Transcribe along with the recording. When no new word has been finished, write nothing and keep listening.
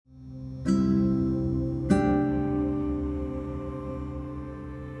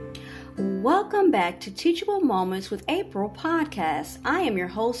Welcome back to Teachable Moments with April podcast. I am your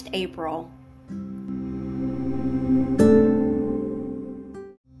host, April.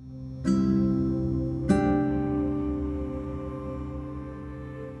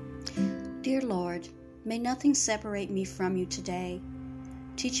 Dear Lord, may nothing separate me from you today.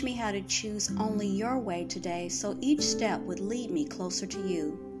 Teach me how to choose only your way today so each step would lead me closer to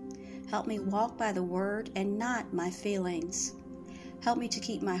you. Help me walk by the word and not my feelings. Help me to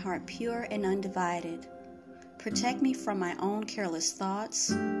keep my heart pure and undivided. Protect me from my own careless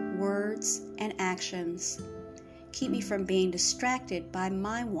thoughts, words, and actions. Keep me from being distracted by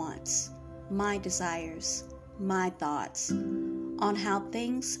my wants, my desires, my thoughts on how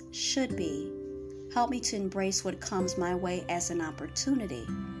things should be. Help me to embrace what comes my way as an opportunity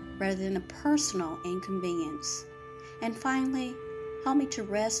rather than a personal inconvenience. And finally, help me to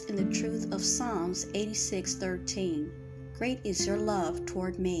rest in the truth of Psalms 86:13. Great is your love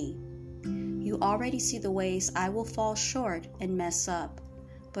toward me. You already see the ways I will fall short and mess up,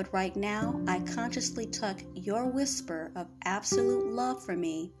 but right now I consciously tuck your whisper of absolute love for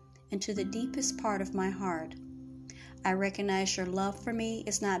me into the deepest part of my heart. I recognize your love for me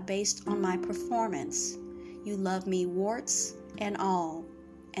is not based on my performance. You love me warts and all,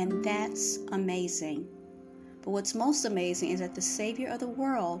 and that's amazing. But what's most amazing is that the Savior of the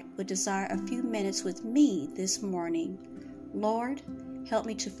world would desire a few minutes with me this morning. Lord, help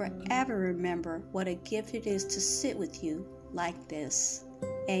me to forever remember what a gift it is to sit with you like this.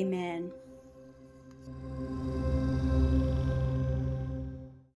 Amen.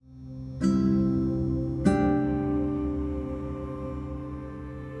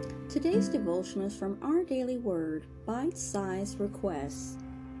 Today's devotional is from Our Daily Word, Bite-Sized Requests.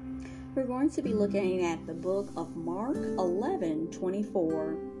 We're going to be looking at the book of Mark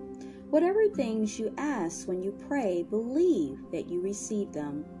 11:24. Whatever things you ask when you pray, believe that you receive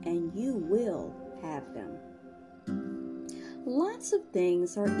them, and you will have them. Lots of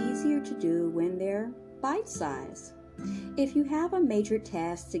things are easier to do when they're bite-sized. If you have a major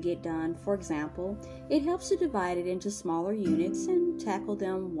task to get done, for example, it helps to divide it into smaller units and tackle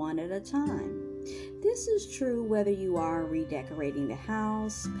them one at a time. This is true whether you are redecorating the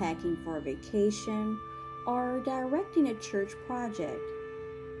house, packing for a vacation, or directing a church project.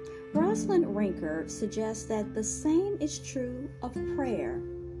 Rosalind Rinker suggests that the same is true of prayer.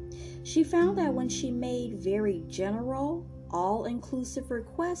 She found that when she made very general, all-inclusive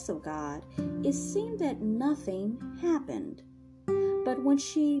requests of God, it seemed that nothing happened. But when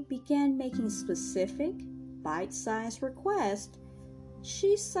she began making specific, bite-sized requests,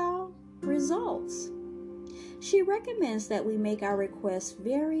 she saw results. She recommends that we make our requests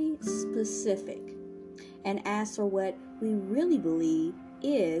very specific and ask for what we really believe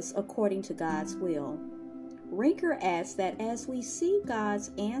is according to God's will. Rinker adds that as we see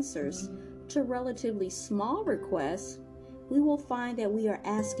God's answers to relatively small requests, we will find that we are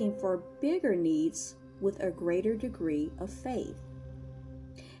asking for bigger needs with a greater degree of faith.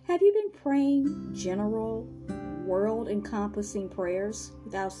 Have you been praying general, world-encompassing prayers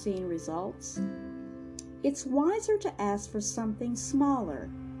without seeing results? It's wiser to ask for something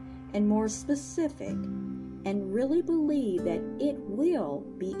smaller and more specific and really believe that it will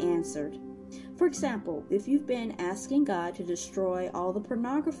be answered. For example, if you've been asking God to destroy all the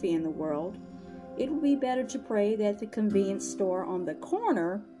pornography in the world, it would be better to pray that the convenience store on the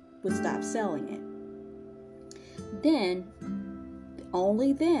corner would stop selling it. Then,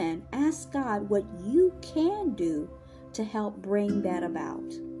 only then, ask God what you can do to help bring that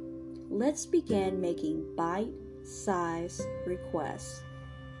about. Let's begin making bite-sized requests.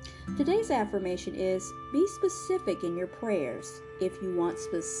 Today's affirmation is, be specific in your prayers if you want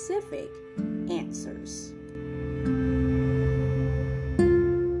specific answers.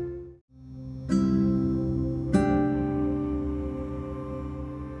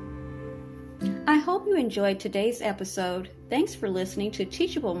 I hope you enjoyed today's episode. Thanks for listening to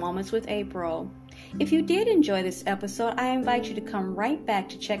Teachable Moments with April. If you did enjoy this episode, I invite you to come right back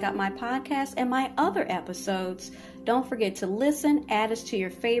to check out my podcast and my other episodes. Don't forget to listen, add us to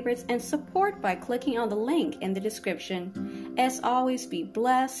your favorites, and support by clicking on the link in the description. As always, be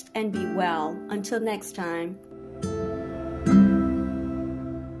blessed and be well. Until next time.